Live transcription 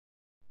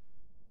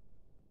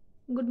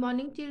Good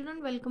morning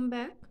children, welcome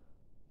back.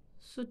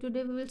 So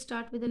today we will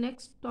start with the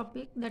next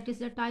topic, that is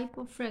the type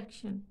of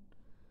fraction.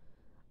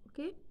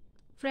 Okay,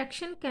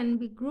 fraction can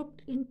be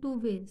grouped in two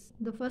ways.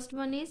 The first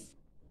one is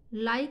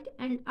like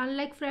and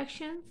unlike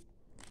fractions,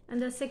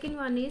 and the second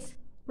one is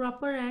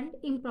proper and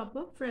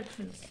improper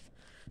fractions.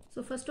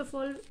 So first of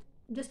all,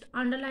 just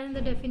underline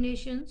the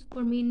definitions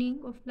or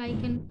meaning of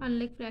like and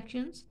unlike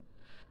fractions.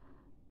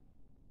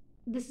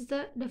 This is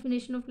the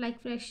definition of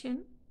like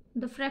fraction.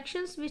 The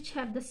fractions which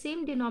have the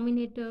same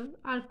denominator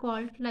are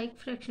called like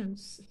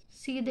fractions.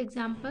 See the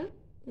example,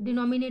 the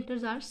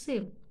denominators are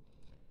same.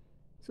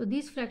 So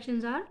these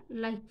fractions are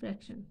like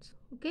fractions.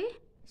 Okay.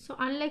 So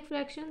unlike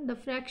fraction, the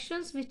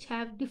fractions which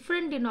have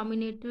different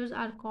denominators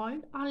are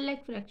called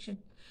unlike fraction.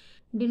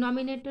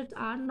 Denominators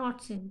are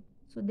not same.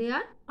 So they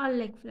are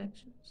unlike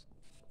fractions.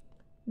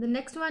 The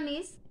next one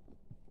is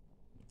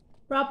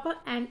proper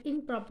and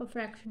improper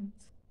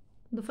fractions.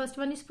 The first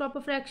one is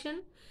proper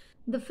fraction.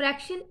 The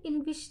fraction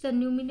in which the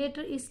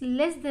numerator is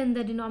less than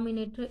the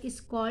denominator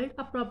is called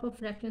a proper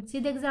fraction.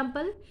 See the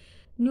example,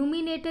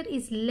 numerator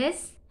is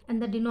less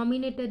and the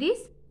denominator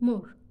is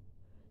more.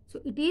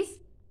 So it is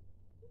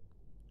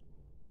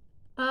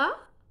a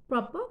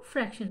proper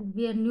fraction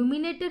where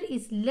numerator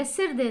is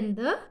lesser than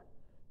the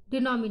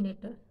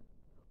denominator.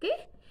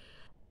 Okay,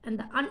 and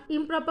the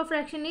improper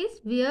fraction is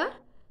where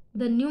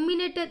the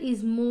numerator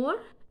is more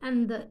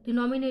and the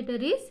denominator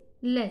is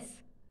less.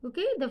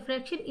 Okay, the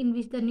fraction in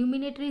which the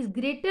numerator is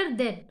greater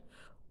than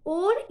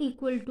or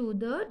equal to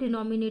the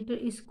denominator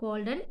is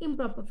called an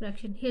improper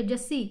fraction. Here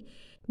just see,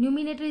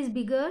 numerator is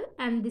bigger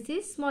and this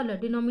is smaller,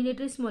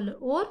 denominator is smaller,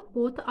 or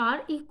both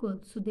are equal.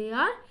 So they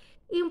are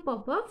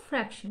improper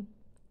fraction.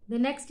 The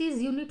next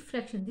is unit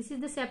fraction. This is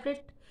the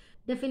separate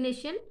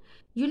definition.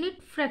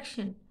 Unit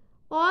fraction.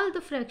 All the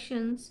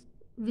fractions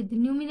with the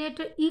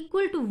numerator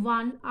equal to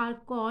 1 are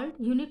called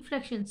unit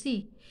fraction.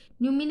 See,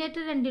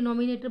 numerator and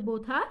denominator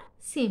both are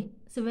same.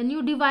 So when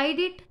you divide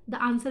it,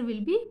 the answer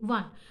will be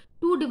 1.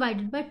 2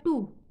 divided by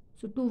 2.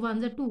 So 2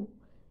 ones are 2.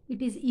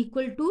 It is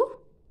equal to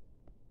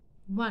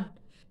 1.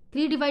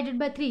 3 divided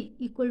by 3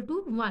 equal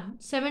to 1.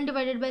 7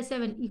 divided by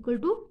 7 equal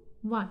to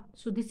 1.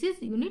 So this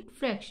is unit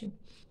fraction.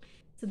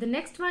 So the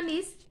next one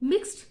is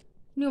mixed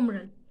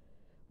numeral.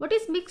 What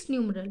is mixed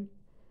numeral?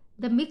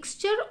 The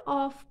mixture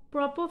of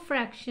proper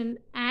fraction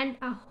and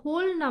a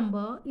whole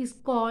number is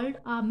called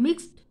a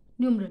mixed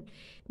numeral.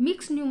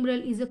 Mixed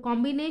numeral is a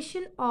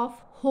combination of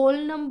whole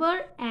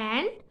number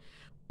and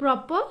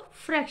proper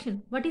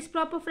fraction. What is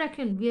proper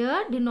fraction?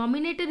 Where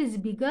denominator is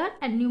bigger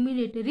and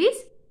numerator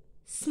is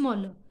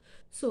smaller.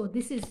 So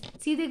this is,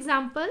 see the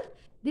example,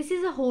 this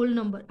is a whole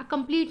number, a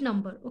complete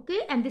number, okay,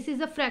 and this is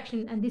a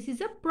fraction and this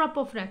is a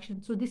proper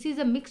fraction. So this is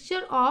a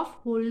mixture of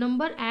whole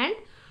number and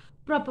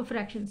proper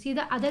fraction. See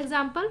the other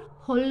example,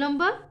 whole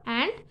number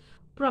and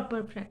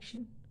proper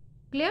fraction.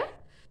 Clear?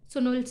 So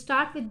now we'll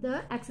start with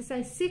the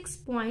exercise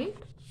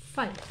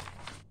 6.5.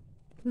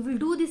 We will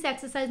do this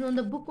exercise on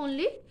the book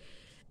only.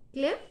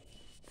 Clear?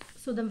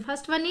 So the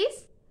first one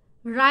is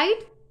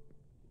write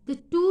the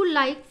two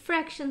like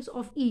fractions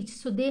of each.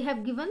 So they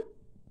have given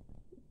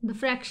the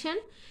fraction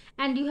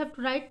and you have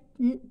to write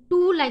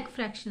two like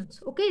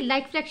fractions. Okay,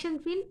 like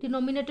fractions mean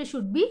denominator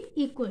should be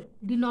equal.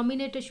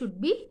 Denominator should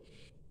be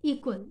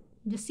equal.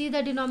 Just see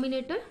the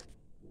denominator.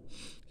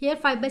 Here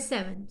 5 by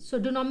 7. So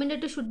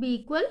denominator should be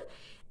equal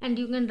and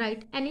you can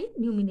write any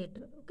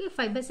numerator. Okay,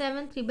 5 by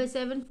 7, 3 by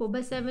 7, 4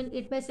 by 7,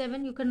 8 by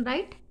 7. You can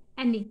write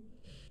any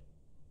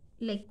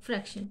like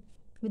fraction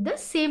with the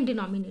same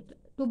denominator.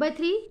 2 by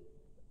 3,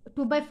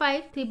 2 by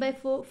 5, 3 by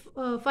 4,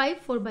 5,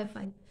 4 by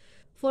 5.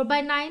 4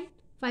 by 9,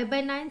 5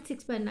 by 9,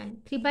 6 by 9.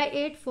 3 by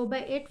 8, 4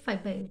 by 8,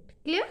 5 by 8.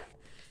 Clear?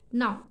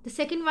 Now, the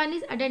second one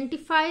is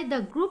identify the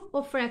group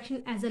of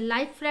fraction as a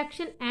like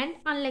fraction and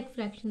unlike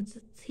fractions.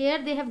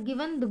 Here they have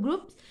given the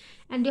groups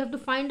and you have to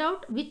find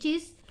out which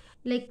is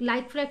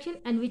like fraction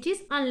and which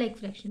is unlike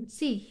fraction.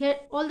 See, here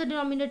all the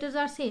denominators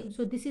are same.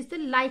 So this is the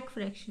like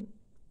fraction.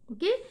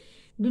 Okay,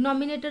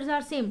 denominators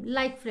are same,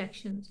 like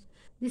fractions.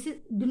 This is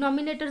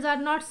denominators are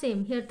not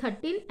same. Here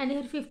 13 and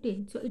here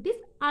 15. So it is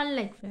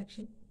unlike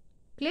fraction.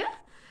 Clear?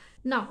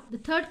 Now, the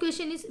third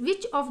question is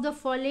which of the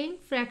following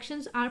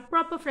fractions are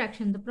proper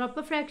fraction? The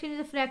proper fraction is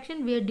a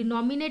fraction where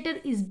denominator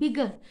is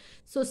bigger.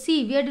 So,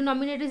 see, where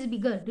denominator is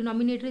bigger.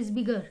 Denominator is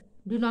bigger.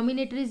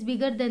 Denominator is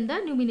bigger than the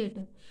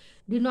numerator.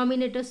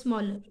 Denominator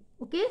smaller.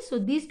 Okay, so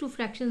these two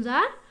fractions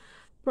are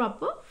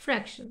proper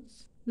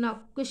fractions.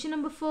 Now, question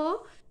number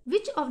 4.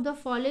 Which of the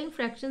following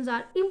fractions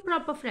are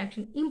improper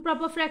fraction?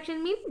 Improper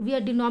fraction means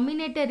where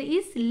denominator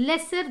is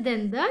lesser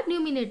than the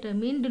numerator.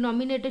 Mean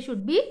denominator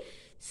should be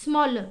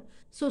smaller.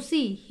 So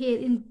see, here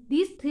in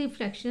these three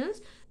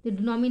fractions, the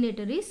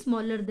denominator is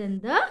smaller than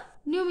the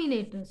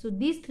numerator. So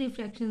these three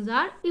fractions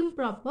are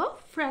improper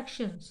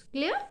fractions.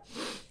 Clear?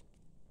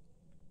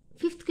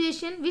 Fifth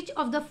question, which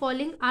of the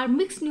following are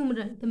mixed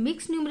numeral? The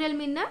mixed numeral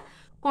means a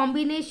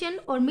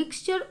combination or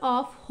mixture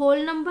of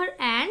whole number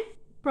and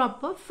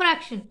proper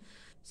fraction.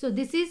 So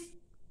this is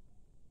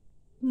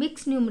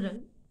mixed numeral.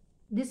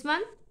 This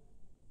one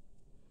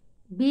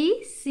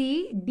B,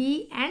 C,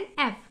 D and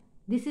F.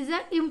 This is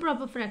an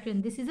improper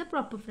fraction. This is a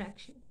proper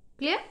fraction.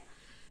 Clear?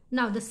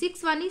 Now the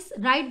sixth one is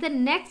write the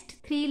next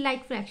three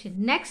like fraction.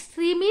 Next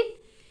three mean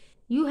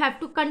you have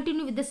to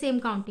continue with the same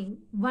counting.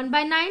 1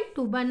 by 9,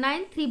 2 by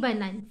 9, 3 by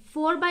 9,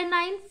 4 by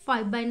 9,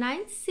 5 by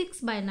 9,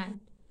 6 by 9.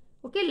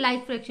 Okay,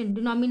 like fraction.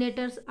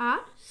 Denominators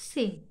are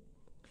same.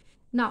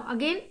 Now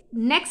again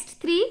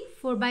next 3,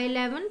 4 by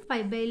 11,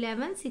 5 by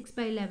 11, 6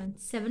 by 11,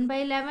 7 by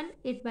 11,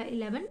 8 by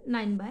 11,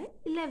 9 by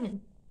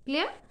 11.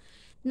 Clear?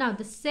 Now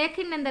the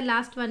second and the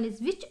last one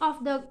is which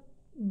of the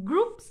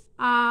groups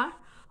are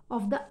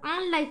of the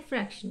unlike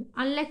fraction.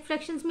 Unlike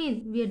fractions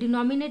mean where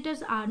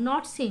denominators are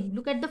not same.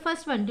 Look at the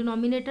first one.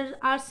 Denominators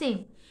are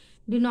same.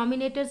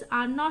 Denominators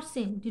are not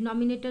same.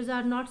 Denominators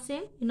are not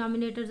same.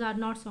 Denominators are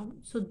not same.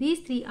 So these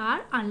three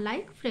are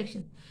unlike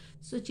fractions.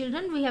 So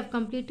children, we have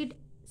completed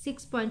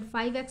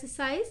 6.5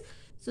 exercise.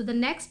 So the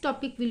next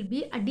topic will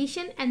be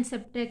addition and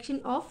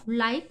subtraction of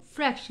like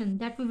fraction,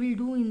 that we will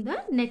do in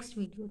the next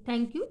video.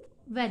 Thank you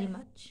very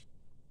much.